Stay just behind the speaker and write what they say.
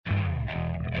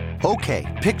Okay,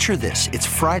 picture this. It's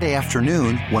Friday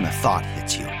afternoon when a thought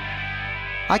hits you.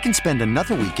 I can spend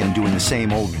another weekend doing the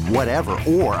same old whatever,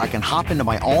 or I can hop into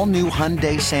my all-new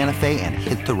Hyundai Santa Fe and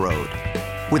hit the road.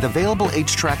 With available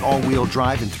H-Track all-wheel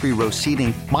drive and 3-row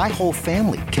seating, my whole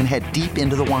family can head deep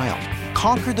into the wild.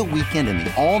 Conquer the weekend in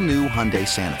the all-new Hyundai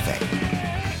Santa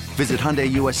Fe. Visit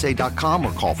HyundaiUSA.com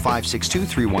or call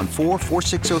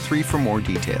 562-314-4603 for more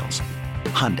details.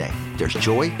 Hyundai, there's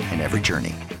joy in every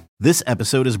journey. This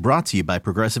episode is brought to you by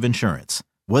Progressive Insurance.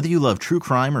 Whether you love true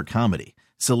crime or comedy,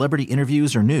 celebrity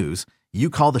interviews or news, you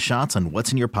call the shots on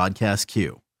what's in your podcast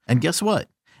queue. And guess what?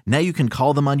 Now you can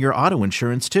call them on your auto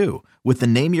insurance too with the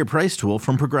Name Your Price tool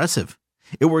from Progressive.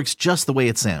 It works just the way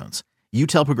it sounds. You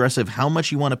tell Progressive how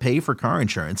much you want to pay for car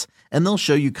insurance, and they'll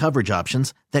show you coverage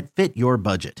options that fit your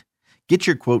budget. Get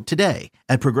your quote today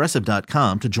at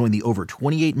Progressive.com to join the over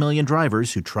 28 million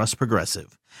drivers who trust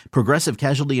Progressive. Progressive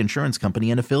Casualty Insurance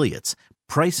Company and Affiliates.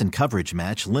 Price and coverage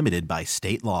match limited by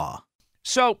state law.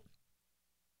 So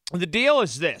the deal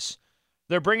is this.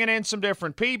 They're bringing in some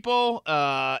different people.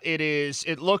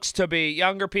 It looks to be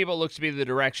younger people. It looks to be the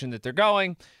direction that they're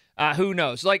going. Who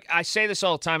knows? Like, I say this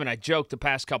all the time, and I joke the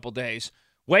past couple days.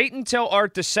 Wait until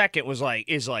Art II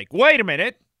is like, wait a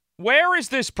minute. Where is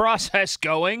this process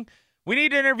going? We need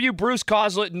to interview Bruce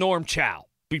Coslet and Norm Chow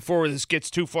before this gets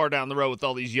too far down the road with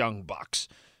all these young bucks.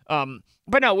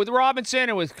 But no, with Robinson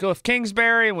and with Cliff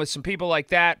Kingsbury and with some people like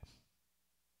that,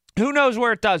 who knows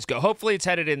where it does go? Hopefully it's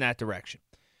headed in that direction.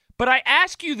 But I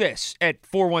ask you this at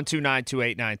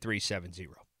 412-928-9370.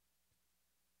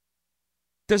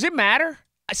 Does it matter?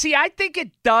 See, I think it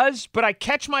does, but I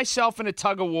catch myself in a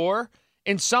tug of war,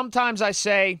 and sometimes I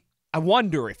say, I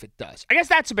wonder if it does. I guess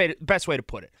that's the best way to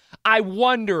put it. I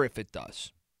wonder if it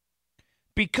does.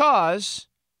 Because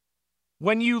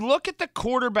when you look at the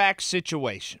quarterback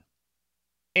situation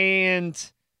and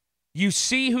you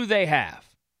see who they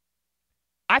have,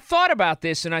 I thought about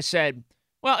this and I said,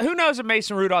 well, who knows if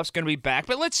Mason Rudolph's going to be back,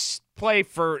 but let's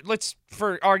for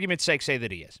argument's sake, say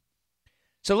that he is.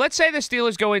 So let's say the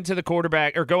Steelers go into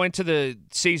the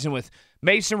season with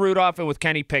Mason Rudolph and with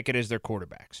Kenny Pickett as their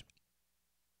quarterbacks.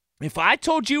 If I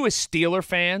told you as Steeler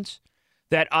fans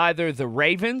that either the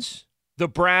Ravens, the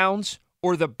Browns,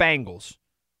 or the Bengals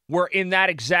were in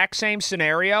that exact same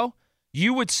scenario,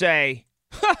 you would say,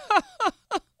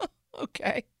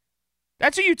 okay.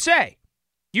 That's what you'd say.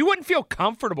 You wouldn't feel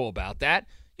comfortable about that.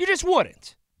 You just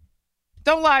wouldn't.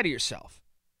 Don't lie to yourself.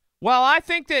 Well, I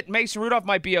think that Mason Rudolph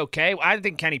might be okay. I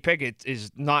think Kenny Pickett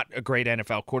is not a great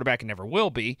NFL quarterback and never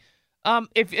will be.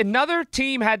 If another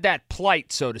team had that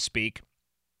plight, so to speak,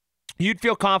 you'd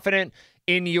feel confident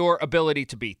in your ability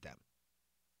to beat them.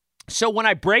 So when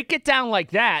I break it down like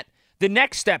that, the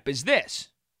next step is this.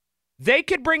 They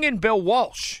could bring in Bill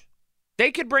Walsh.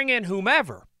 They could bring in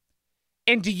whomever.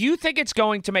 And do you think it's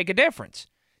going to make a difference?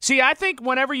 See, I think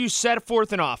whenever you set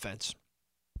forth an offense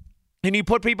and you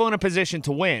put people in a position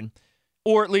to win,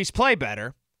 or at least play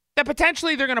better, that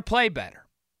potentially they're going to play better.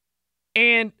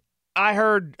 And I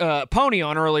heard Pony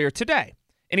on earlier today.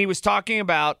 And he was talking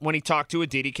about when he talked to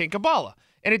Aditi Kinkhabwala.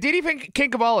 And Aditi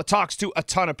Kinkhabwala talks to a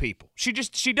ton of people. She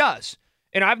does.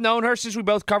 And I've known her since we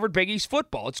both covered Big East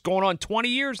football. It's going on 20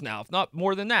 years now, if not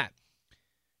more than that.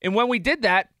 And when we did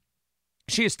that,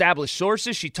 she established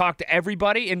sources. She talked to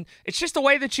everybody. And it's just the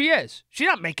way that she is. She's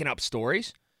not making up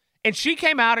stories. And she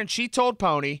came out and she told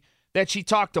Pony that she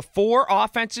talked to 4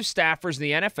 offensive staffers in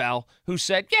the NFL who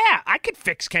said, yeah, I could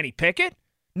fix Kenny Pickett.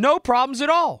 No problems at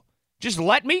all. Just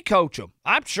let me coach him.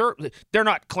 I'm sure they're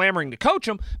not clamoring to coach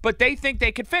him, but they think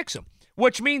they could fix him,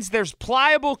 which means there's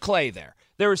pliable clay there.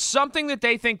 There is something that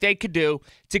they think they could do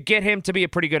to get him to be a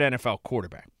pretty good NFL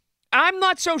quarterback. I'm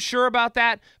not so sure about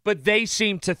that, but they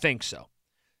seem to think so.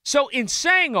 So in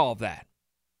saying all that,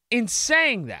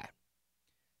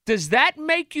 does that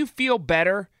make you feel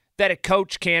better that a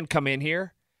coach can come in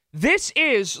here? This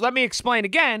is, let me explain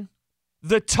again,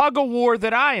 the tug of war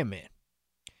that I am in.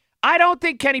 I don't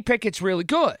think Kenny Pickett's really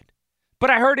good, but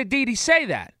I heard Aditi say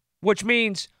that, which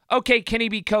means, okay, can he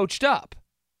be coached up?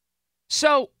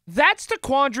 So that's the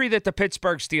quandary that the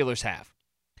Pittsburgh Steelers have.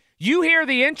 You hear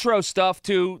the intro stuff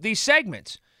to these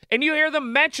segments, and you hear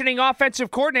them mentioning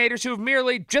offensive coordinators who have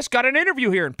merely just got an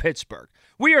interview here in Pittsburgh.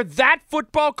 We are that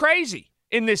football crazy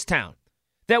in this town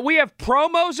that we have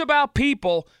promos about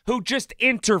people who just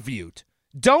interviewed,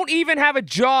 don't even have a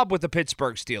job with the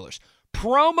Pittsburgh Steelers.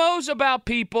 Promos about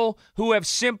people who have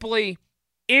simply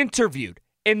interviewed,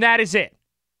 and that is it.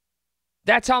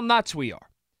 That's how nuts we are.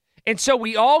 And so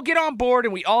we all get on board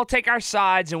and we all take our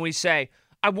sides and we say,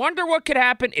 I wonder what could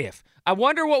happen if. I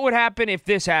wonder what would happen if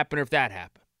this happened or if that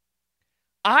happened.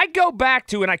 I go back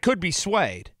to, and I could be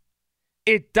swayed,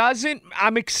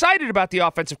 I'm excited about the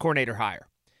offensive coordinator hire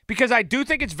because I do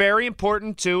think it's very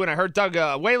important to, and I heard Doug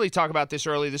Whaley talk about this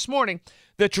early this morning,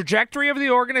 the trajectory of the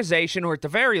organization, or at the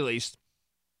very least,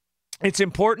 it's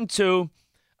important to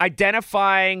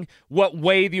identifying what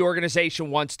way the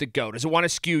organization wants to go. Does it want to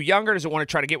skew younger? Does it want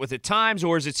to try to get with the times?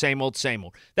 Or is it same old, same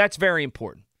old? That's very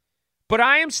important. But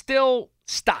I am still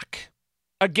stuck,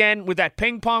 again, with that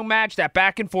ping pong match, that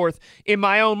back and forth in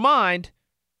my own mind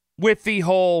with the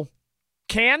whole,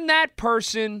 can that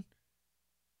person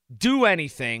do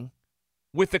anything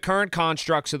with the current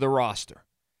constructs of the roster?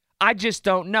 I just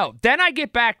don't know. Then I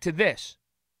get back to this,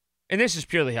 and this is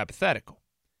purely hypothetical.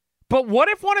 But what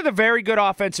if one of the very good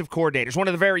offensive coordinators, one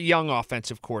of the very young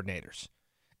offensive coordinators,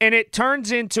 and it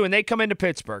turns into, and they come into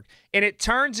Pittsburgh, and it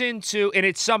turns into, and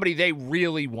it's somebody they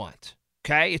really want,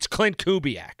 okay? It's Clint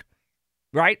Kubiak,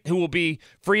 right? Who will be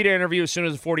free to interview as soon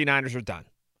as the 49ers are done.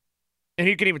 And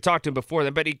you can even talk to him before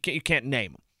then, but you can't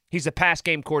name him. He's the pass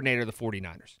game coordinator of the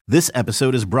 49ers. This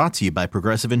episode is brought to you by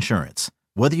Progressive Insurance.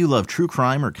 Whether you love true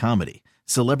crime or comedy,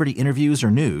 celebrity interviews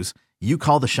or news, you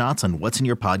call the shots on what's in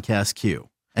your podcast queue.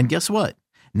 And guess what?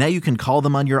 Now you can call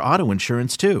them on your auto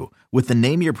insurance too with the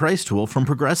Name Your Price tool from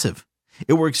Progressive.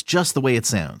 It works just the way it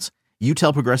sounds. You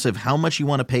tell Progressive how much you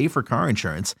want to pay for car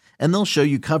insurance, and they'll show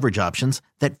you coverage options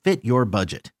that fit your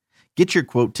budget. Get your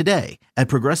quote today at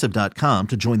Progressive.com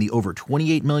to join the over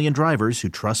 28 million drivers who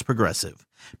trust Progressive.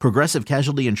 Progressive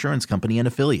Casualty Insurance Company and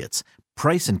Affiliates.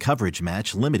 Price and coverage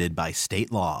match limited by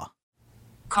state law.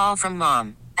 Call from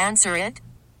mom. Answer it.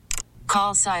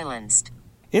 Call silenced.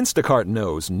 Instacart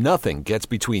knows nothing gets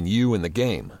between you and the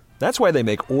game. That's why they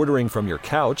make ordering from your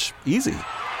couch easy.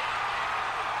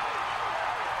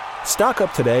 Stock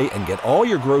up today and get all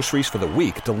your groceries for the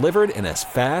week delivered in as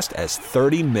fast as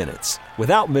 30 minutes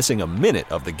without missing a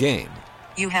minute of the game.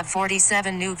 You have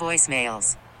 47 new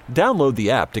voicemails. Download the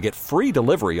app to get free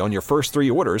delivery on your first 3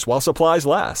 orders while supplies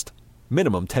last.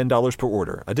 Minimum $10 per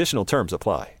order. Additional terms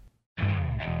apply.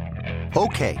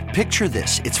 Okay, picture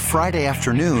this. It's Friday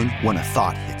afternoon when a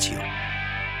thought hits you.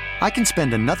 I can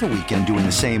spend another weekend doing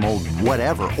the same old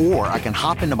whatever, or I can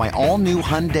hop into my all-new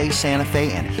Hyundai Santa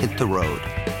Fe and hit the road.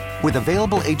 With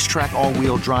available H-Track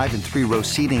all-wheel drive and 3-row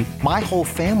seating, my whole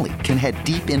family can head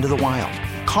deep into the wild.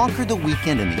 Conquer the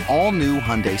weekend in the all-new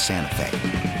Hyundai Santa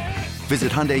Fe.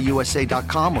 Visit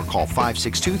HyundaiUSA.com or call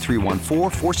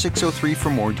 562-314-4603 for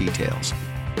more details.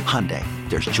 Hyundai,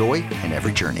 there's joy in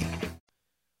every journey.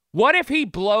 What if he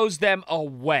blows them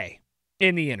away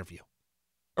in the interview?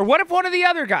 Or what if one of the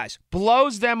other guys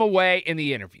blows them away in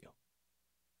the interview?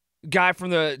 Guy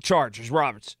from the Chargers,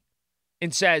 Robertson,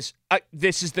 and says,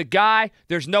 this is the guy.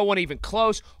 There's no one even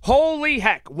close. Holy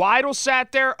heck. Weidl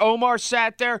sat there. Omar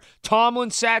sat there.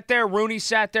 Tomlin sat there. Rooney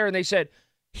sat there. And they said,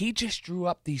 he just drew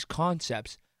up these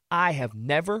concepts I have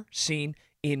never seen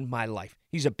in my life.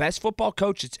 He's the best football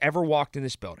coach that's ever walked in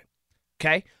this building.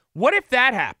 Okay? What if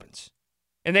that happens?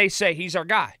 And they say, he's our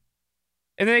guy.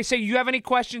 And then they say, you have any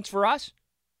questions for us?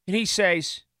 And he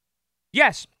says,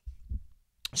 yes,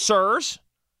 sirs,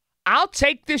 I'll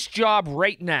take this job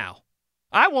right now.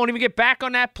 I won't even get back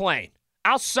on that plane.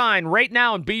 I'll sign right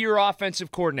now and be your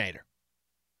offensive coordinator.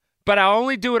 But I'll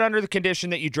only do it under the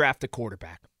condition that you draft a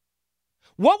quarterback.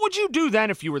 What would you do then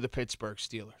if you were the Pittsburgh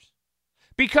Steelers?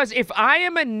 Because if I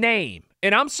am a name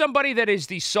and I'm somebody that is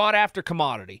the sought-after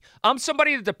commodity, I'm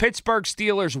somebody that the Pittsburgh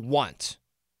Steelers want,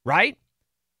 right?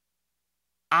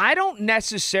 I don't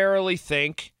necessarily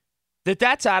think that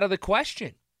that's out of the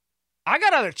question. I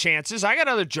got other chances. I got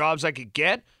other jobs I could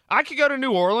get. I could go to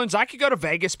New Orleans. I could go to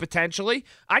Vegas potentially.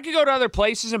 I could go to other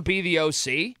places and be the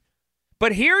OC.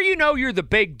 But here you know you're the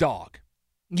big dog.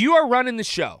 You are running the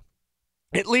show.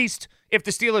 At least if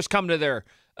the Steelers come to their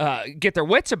get their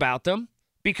wits about them,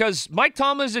 because Mike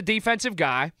Tomlin is a defensive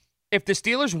guy. If the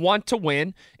Steelers want to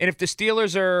win, and if the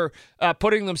Steelers are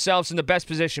putting themselves in the best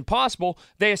position possible,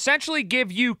 they essentially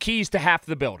give you keys to half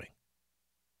the building.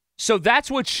 So that's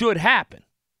what should happen,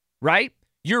 right?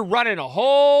 You're running a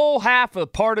whole half a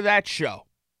part of that show.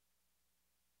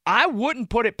 I wouldn't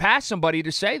put it past somebody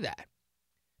to say that.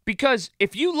 Because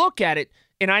if you look at it,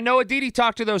 and I know Aditi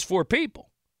talked to those 4 people,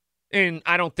 and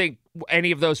I don't think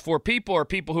any of those 4 people are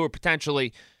people who are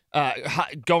potentially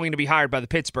going to be hired by the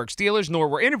Pittsburgh Steelers, nor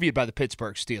were interviewed by the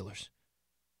Pittsburgh Steelers.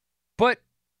 But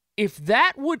if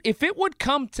it would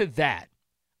come to that,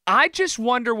 I just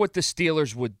wonder what the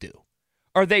Steelers would do.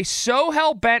 Are they so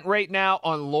hell-bent right now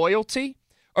on loyalty?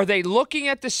 Are they looking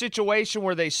at the situation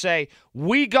where they say,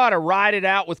 we got to ride it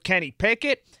out with Kenny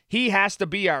Pickett? He has to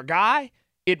be our guy.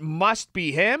 It must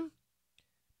be him.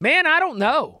 Man, I don't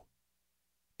know.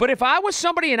 But if I was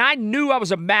somebody and I knew I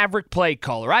was a maverick play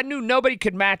caller, I knew nobody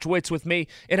could match wits with me,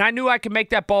 and I knew I could make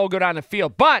that ball go down the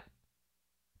field. But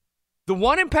the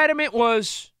one impediment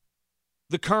was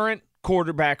the current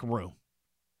quarterback room.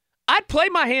 I'd play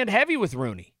my hand heavy with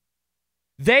Rooney.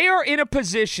 They are in a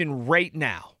position right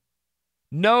now,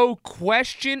 no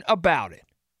question about it,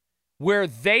 where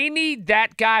they need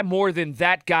that guy more than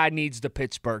that guy needs the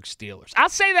Pittsburgh Steelers. I'll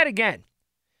say that again.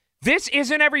 This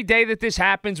isn't every day that this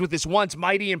happens with this once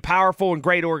mighty and powerful and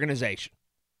great organization.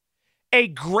 A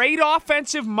great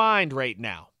offensive mind right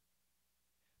now.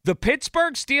 The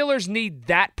Pittsburgh Steelers need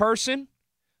that person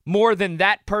more than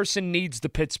that person needs the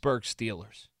Pittsburgh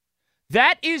Steelers.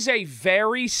 That is a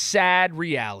very sad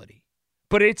reality,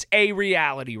 but it's a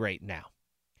reality right now.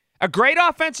 A great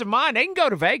offensive mind, they can go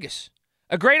to Vegas.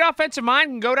 A great offensive mind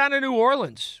can go down to New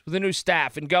Orleans with a new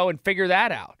staff and go and figure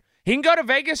that out. He can go to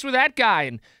Vegas with that guy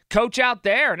and coach out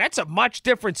there, and that's a much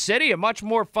different city, a much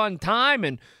more fun time.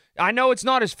 And I know it's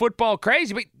not as football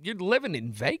crazy, but you're living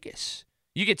in Vegas.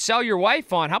 You could sell your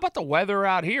wife on, how about the weather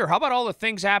out here? How about all the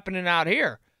things happening out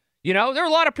here? You know, there are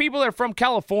a lot of people that are from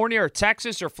California or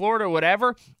Texas or Florida or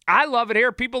whatever. I love it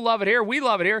here. People love it here. We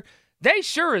love it here. They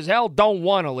sure as hell don't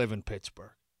want to live in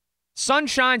Pittsburgh. Sun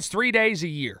shines 3 days a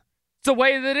year. It's the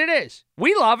way that it is.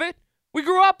 We love it. We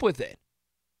grew up with it.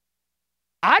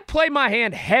 I'd play my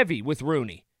hand heavy with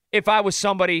Rooney if I was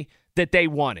somebody that they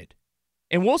wanted.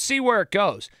 And we'll see where it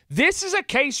goes. This is a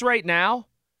case right now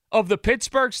of the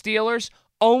Pittsburgh Steelers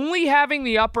only having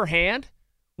the upper hand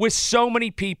with so many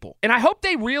people. And I hope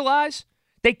they realize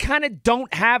they kind of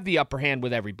don't have the upper hand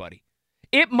with everybody.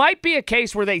 It might be a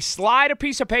case where they slide a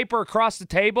piece of paper across the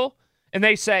table and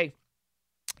they say,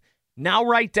 now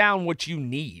write down what you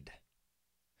need.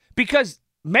 Because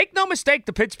make no mistake,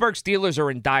 the Pittsburgh Steelers are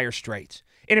in dire straits.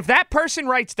 And if that person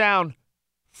writes down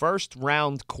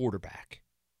first-round quarterback,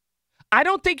 I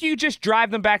don't think you just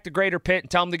drive them back to Greater Pitt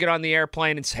and tell them to get on the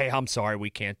airplane and say, I'm sorry, we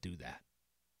can't do that.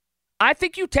 I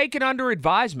think you take it under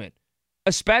advisement,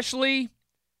 especially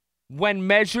when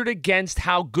measured against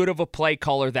how good of a play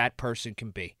caller that person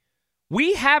can be.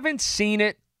 We haven't seen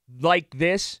it like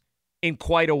this in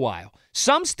quite a while.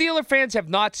 Some Steeler fans have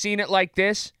not seen it like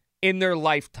this in their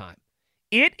lifetime.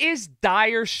 It is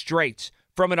dire straits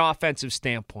from an offensive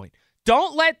standpoint.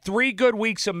 Don't let 3 good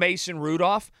weeks of Mason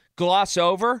Rudolph gloss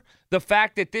over the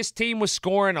fact that this team was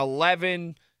scoring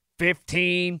 11,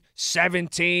 15,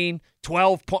 17,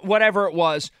 12, whatever it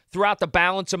was, throughout the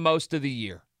balance of most of the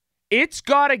year. It's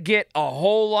got to get a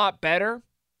whole lot better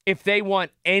if they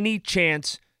want any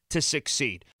chance to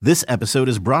succeed. This episode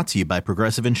is brought to you by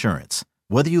Progressive Insurance.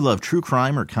 Whether you love true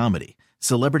crime or comedy,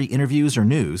 celebrity interviews or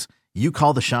news, you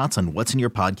call the shots on what's in your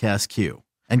podcast queue.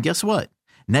 And guess what?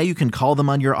 Now you can call them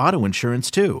on your auto insurance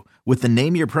too with the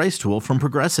Name Your Price tool from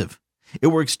Progressive. It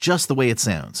works just the way it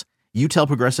sounds. You tell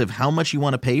Progressive how much you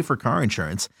want to pay for car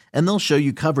insurance, and they'll show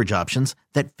you coverage options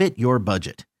that fit your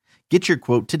budget. Get your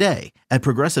quote today at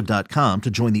Progressive.com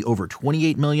to join the over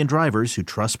 28 million drivers who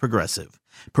trust Progressive.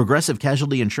 Progressive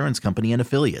Casualty Insurance Company and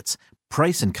Affiliates.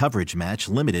 Price and coverage match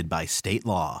limited by state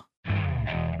law.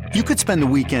 You could spend the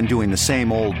weekend doing the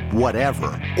same old whatever,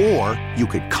 or you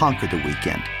could conquer the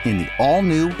weekend in the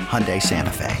all-new Hyundai Santa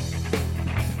Fe.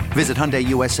 Visit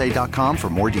HyundaiUSA.com for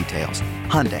more details.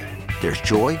 Hyundai, there's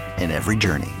joy in every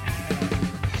journey.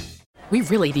 We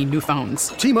really need new phones.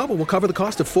 T-Mobile will cover the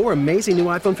cost of 4 amazing new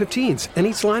iPhone 15s, and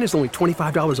each line is only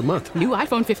 $25 a month. New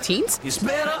iPhone 15s? It's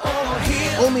better over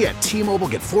here. Only at T-Mobile,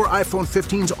 get 4 iPhone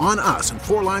 15s on us and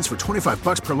 4 lines for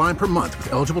 $25 per line per month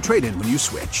with eligible trade-in when you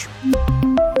switch.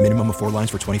 Minimum of 4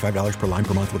 lines for $25 per line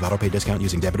per month with autopay discount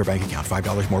using debit or bank account.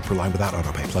 $5 more per line without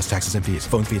autopay, plus taxes and fees.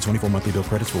 Phone fee at 24 monthly bill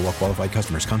credits for well-qualified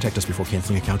customers. Contact us before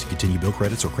canceling account to continue bill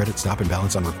credits or credit stop and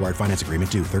balance on required finance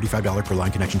agreement due. $35 per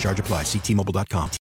line connection charge applies. See T-Mobile.com.